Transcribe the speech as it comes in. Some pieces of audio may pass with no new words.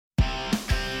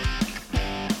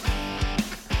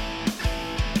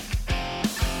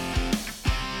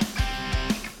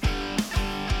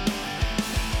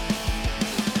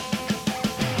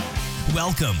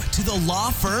Welcome to the Law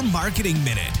Firm Marketing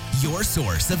Minute, your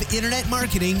source of internet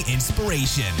marketing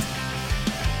inspiration.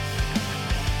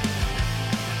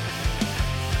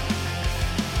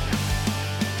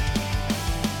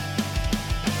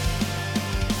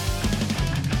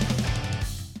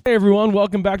 Hey everyone,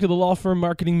 welcome back to the Law Firm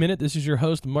Marketing Minute. This is your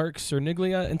host, Mark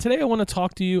Cerniglia, and today I want to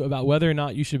talk to you about whether or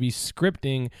not you should be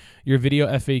scripting your video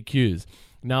FAQs.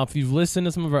 Now, if you've listened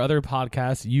to some of our other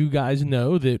podcasts, you guys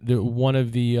know that one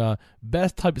of the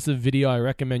best types of video I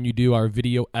recommend you do are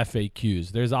video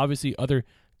FAQs. There's obviously other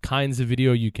kinds of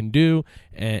video you can do,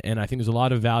 and I think there's a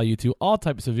lot of value to all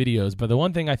types of videos, but the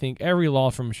one thing I think every law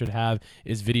firm should have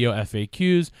is video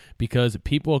FAQs, because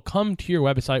people come to your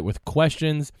website with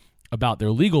questions about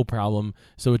their legal problem,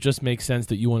 so it just makes sense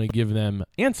that you want to give them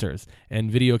answers,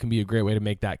 and video can be a great way to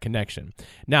make that connection.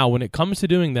 Now, when it comes to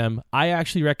doing them, I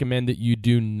actually recommend that you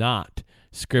do not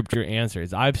script your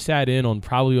answers. I've sat in on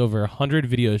probably over 100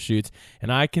 video shoots,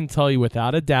 and I can tell you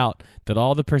without a doubt that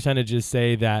all the percentages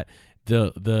say that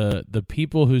the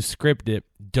people who script it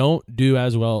don't do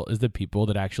as well as the people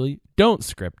that actually don't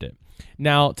script it.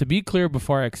 Now, to be clear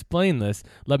before I explain this,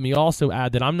 let me also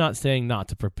add that I'm not saying not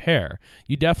to prepare.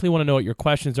 You definitely want to know what your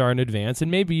questions are in advance, and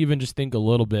maybe even just think a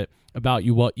little bit about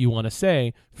what you want to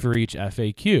say for each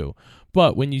FAQ.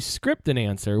 But when you script an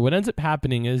answer, what ends up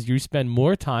happening is you spend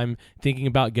more time thinking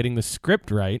about getting the script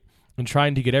right and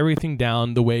trying to get everything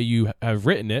down the way you have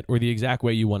written it or the exact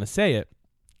way you want to say it.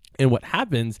 And what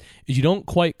happens is you don't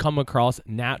quite come across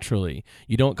naturally.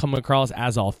 You don't come across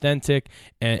as authentic.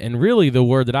 And really the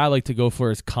word that I like to go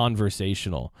for is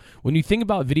conversational. When you think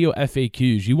about video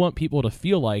FAQs, you want people to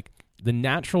feel like the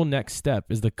natural next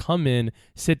step is to come in,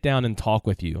 sit down, and talk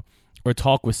with you, or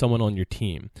talk with someone on your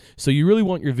team. So you really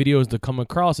want your videos to come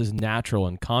across as natural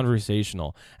and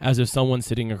conversational, as if someone's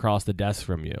sitting across the desk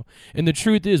from you. And the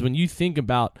truth is, when you think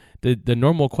about the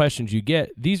normal questions you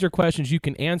get, these are questions you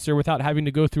can answer without having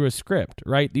to go through a script,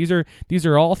 right? These are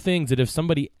all things that if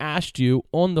somebody asked you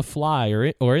on the fly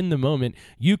or in the moment,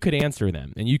 you could answer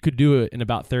them, and you could do it in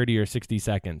about 30 or 60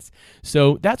 seconds.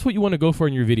 So that's what you want to go for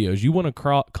in your videos. You want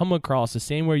to come across the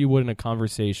same way you would in a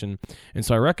conversation. And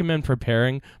so I recommend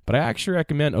preparing, but I actually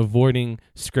recommend avoiding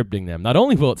scripting them. Not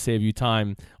only will it save you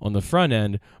time on the front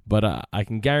end, but I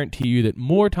can guarantee you that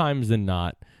more times than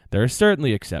not, there are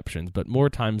certainly exceptions, but more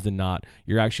times than not,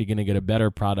 you're actually going to get a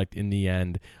better product in the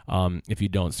end if you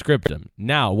don't script them.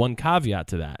 Now, one caveat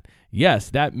to that. Yes,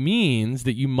 that means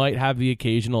that you might have the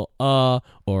occasional or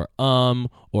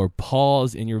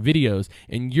pause in your videos,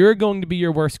 and you're going to be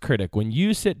your worst critic. When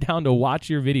you sit down to watch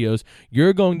your videos,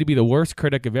 you're going to be the worst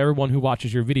critic of everyone who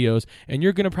watches your videos, and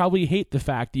you're going to probably hate the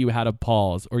fact that you had a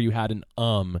pause or you had an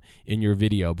in your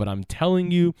video. But I'm telling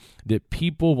you that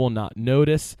people will not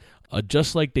notice,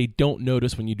 just like they don't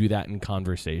notice when you do that in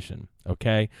conversation.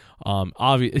 Okay,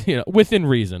 obviously, within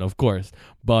reason, of course,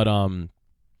 but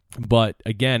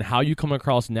again, how you come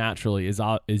across naturally is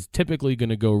typically going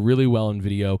to go really well in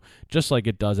video, just like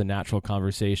it does in natural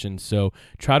conversation. So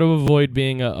try to avoid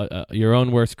being your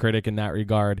own worst critic in that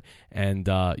regard, and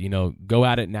go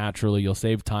at it naturally. You'll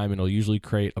save time, and it'll usually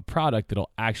create a product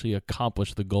that'll actually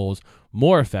accomplish the goals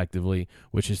more effectively,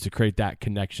 which is to create that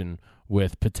connection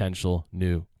with potential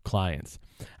new clients.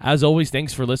 As always,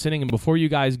 thanks for listening. And before you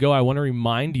guys go, I want to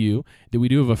remind you that we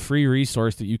do have a free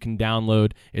resource that you can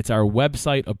download. It's our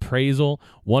website appraisal.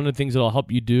 One of the things that'll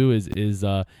help you do is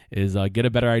get a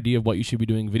better idea of what you should be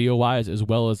doing video-wise, as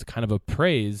well as kind of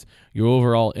appraise your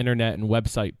overall internet and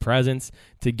website presence.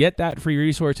 To get that free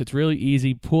resource, it's really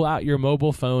easy. Pull out your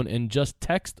mobile phone and just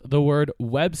text the word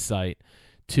website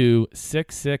to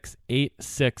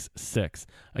 66866.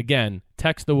 Again,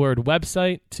 text the word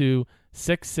website to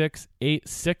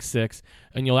 66866,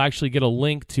 and you'll actually get a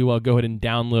link to go ahead and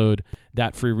download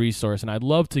that free resource. And I'd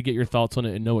love to get your thoughts on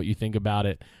it and know what you think about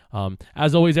it.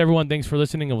 As always, everyone, thanks for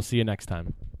listening, and we'll see you next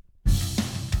time.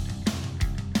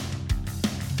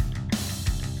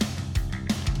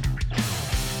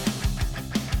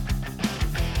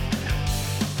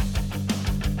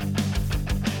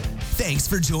 Thanks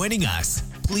for joining us.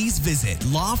 Please visit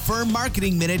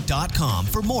lawfirmmarketingminute.com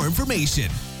for more information.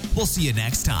 We'll see you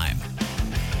next time.